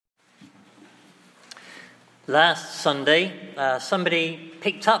Last Sunday, somebody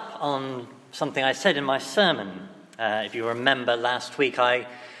picked up on something I said in my sermon. If you remember, last week I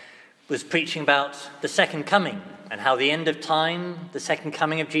was preaching about the second coming and how the end of time, the second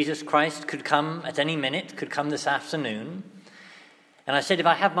coming of Jesus Christ, could come at any minute, could come this afternoon. And I said if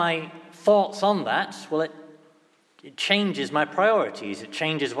I have my thoughts on that, well, it changes my priorities. It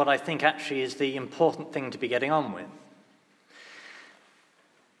changes what I think actually is the important thing to be getting on with.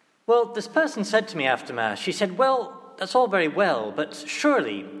 Well, this person said to me after Mass, she said, well, that's all very well, but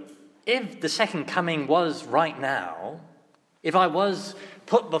surely if the second coming was right now, if I was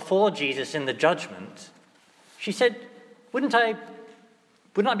put before Jesus in the judgment, she said, wouldn't I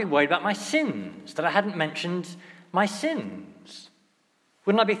be worried about my sins, that I hadn't mentioned my sins?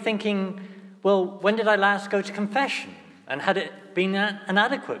 Wouldn't I be thinking, well, when did I last go to confession? And had it been an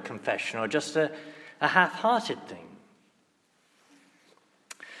adequate confession or just a half-hearted thing?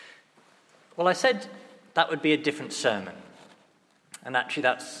 Well, I said that would be a different sermon. And actually,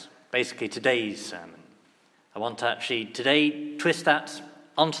 that's basically today's sermon. I want to actually today twist that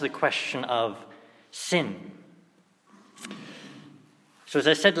onto the question of sin. So as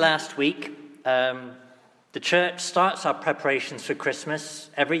I said last week, the church starts our preparations for Christmas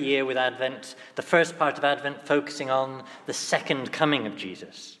every year with Advent, the first part of Advent focusing on the second coming of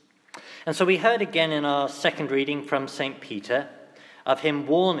Jesus. And so we heard again in our second reading from St. Peter of him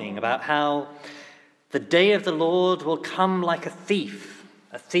warning about how the day of the Lord will come like a thief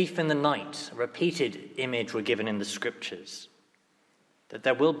in the night. A repeated image we're given in the scriptures. That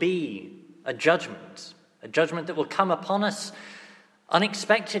there will be a judgment that will come upon us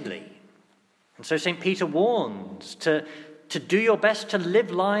unexpectedly. And so St. Peter warns to do your best to live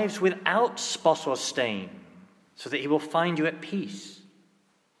lives without spot or stain, so that he will find you at peace.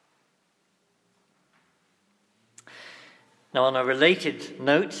 Now, on a related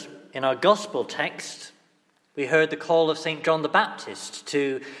note, in our gospel text, we heard the call of St. John the Baptist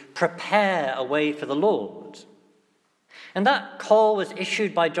to prepare a way for the Lord. And that call was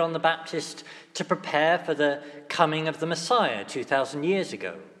issued by John the Baptist to prepare for the coming of the Messiah 2,000 years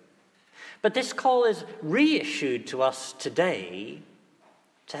ago. But this call is reissued to us today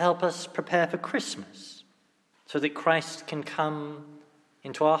to help us prepare for Christmas, so that Christ can come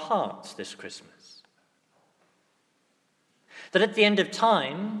into our hearts this Christmas. That at the end of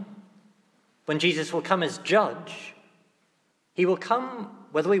time, when Jesus will come as judge, he will come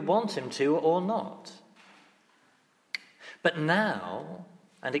whether we want him to or not. But now,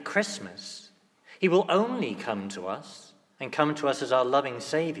 and at Christmas, he will only come to us, and come to us as our loving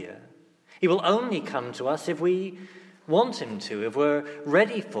Saviour. He will only come to us if we want him to, if we're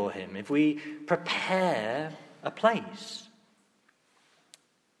ready for him, if we prepare a place.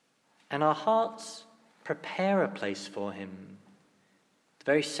 And our hearts prepare a place for him the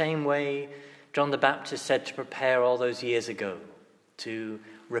very same way John the Baptist said to prepare all those years ago, to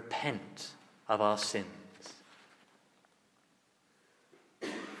repent of our sins.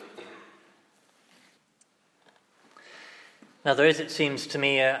 Now there is, it seems to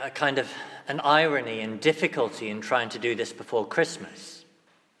me, a kind of an irony and difficulty in trying to do this before Christmas.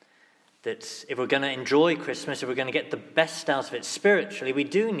 That if we're going to enjoy Christmas, if we're going to get the best out of it spiritually, we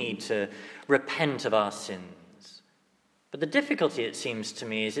do need to repent of our sins. But the difficulty, it seems to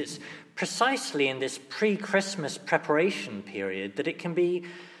me, is it's precisely in this pre-Christmas preparation period that it can be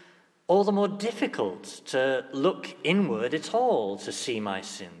all the more difficult to look inward at all to see my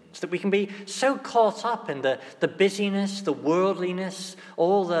sins. That we can be so caught up in the busyness, the worldliness,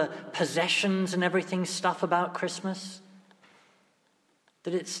 all the possessions and everything stuff about Christmas,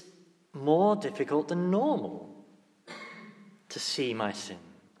 that it's more difficult than normal to see my sins.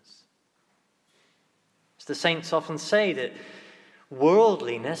 As the saints often say, that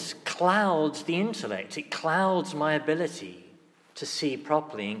worldliness clouds the intellect. It clouds my ability to see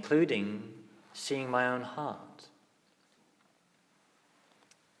properly, including seeing my own heart.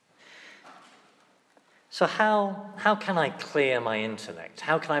 So how can I clear my intellect?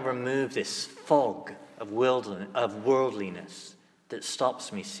 How can I remove this fog of worldliness that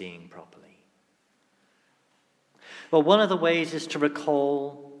stops me seeing properly? Well, one of the ways is to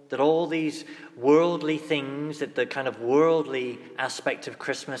recall that all these worldly things, that the kind of worldly aspect of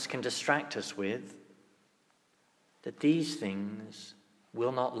Christmas can distract us with, that these things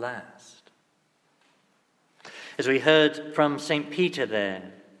will not last. As we heard from St. Peter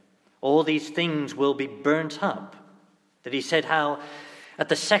there, all these things will be burnt up. That he said how at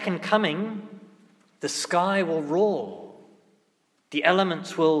the second coming, the sky will roar, the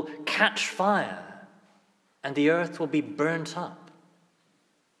elements will catch fire, and the earth will be burnt up.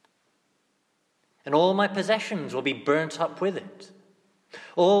 And all my possessions will be burnt up with it.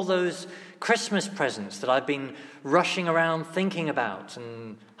 All those Christmas presents that I've been rushing around thinking about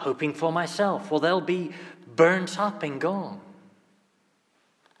and hoping for myself, well, they'll be burnt up and gone.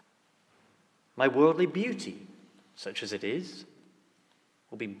 My worldly beauty, such as it is,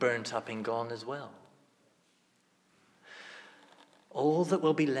 will be burnt up and gone as well. All that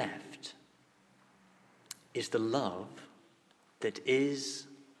will be left is the love that is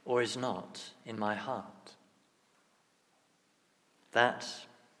or is not in my heart. That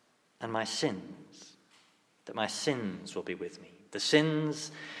and my sins, that my sins will be with me. The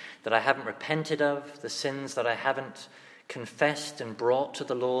sins that I haven't repented of, the sins that I haven't confessed and brought to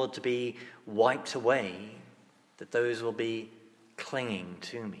the Lord to be wiped away, that those will be clinging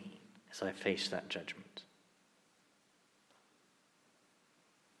to me as I face that judgment.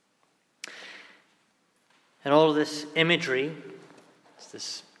 And all of this imagery,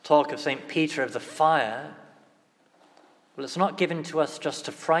 this talk of St. Peter of the fire, well, it's not given to us just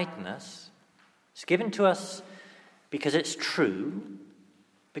to frighten us. It's given to us because it's true,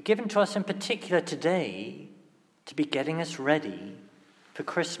 but given to us in particular today to be getting us ready for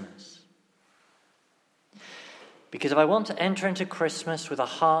Christmas. Because if I want to enter into Christmas with a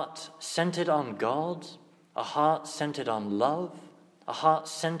heart centered on God, a heart centered on love, a heart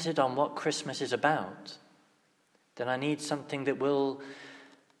centered on what Christmas is about, then I need something that will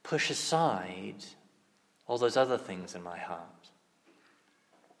push aside all those other things in my heart.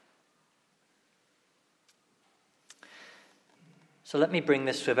 So let me bring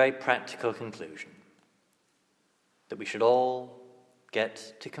this to a very practical conclusion, that we should all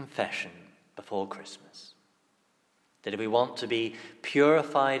get to confession before Christmas. That if we want to be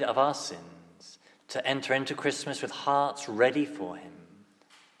purified of our sins, to enter into Christmas with hearts ready for him,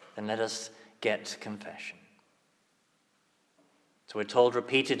 then let us get to confession. So we're told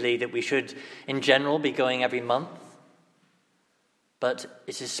repeatedly that we should, in general, be going every month. But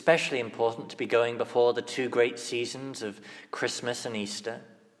it's especially important to be going before the two great seasons of Christmas and Easter.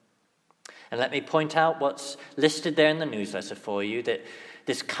 And let me point out what's listed there in the newsletter for you, that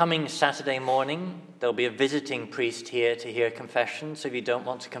this coming Saturday morning, there'll be a visiting priest here to hear confession. So if you don't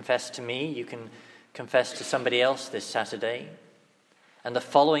want to confess to me, you can confess to somebody else this Saturday. And the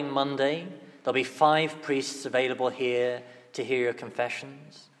following Monday, there'll be 5 priests available here to hear your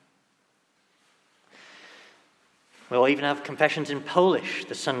confessions. We'll even have confessions in Polish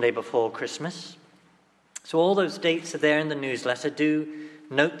the Sunday before Christmas. So all those dates are there in the newsletter. Do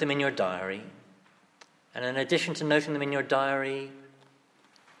note them in your diary. And in addition to noting them in your diary,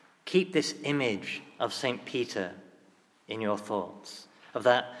 keep this image of St. Peter in your thoughts, of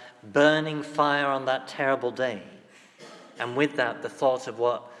that burning fire on that terrible day. And with that, the thought of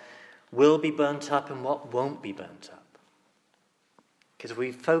what will be burnt up and what won't be burnt up. Because if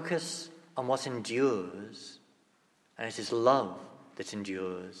we focus on what endures, and it is love that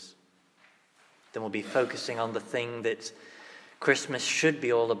endures, then we'll be focusing on the thing that Christmas should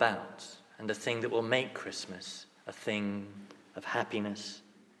be all about, and the thing that will make Christmas a thing of happiness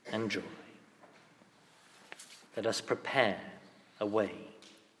and joy. Let us prepare a way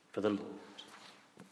for the Lord.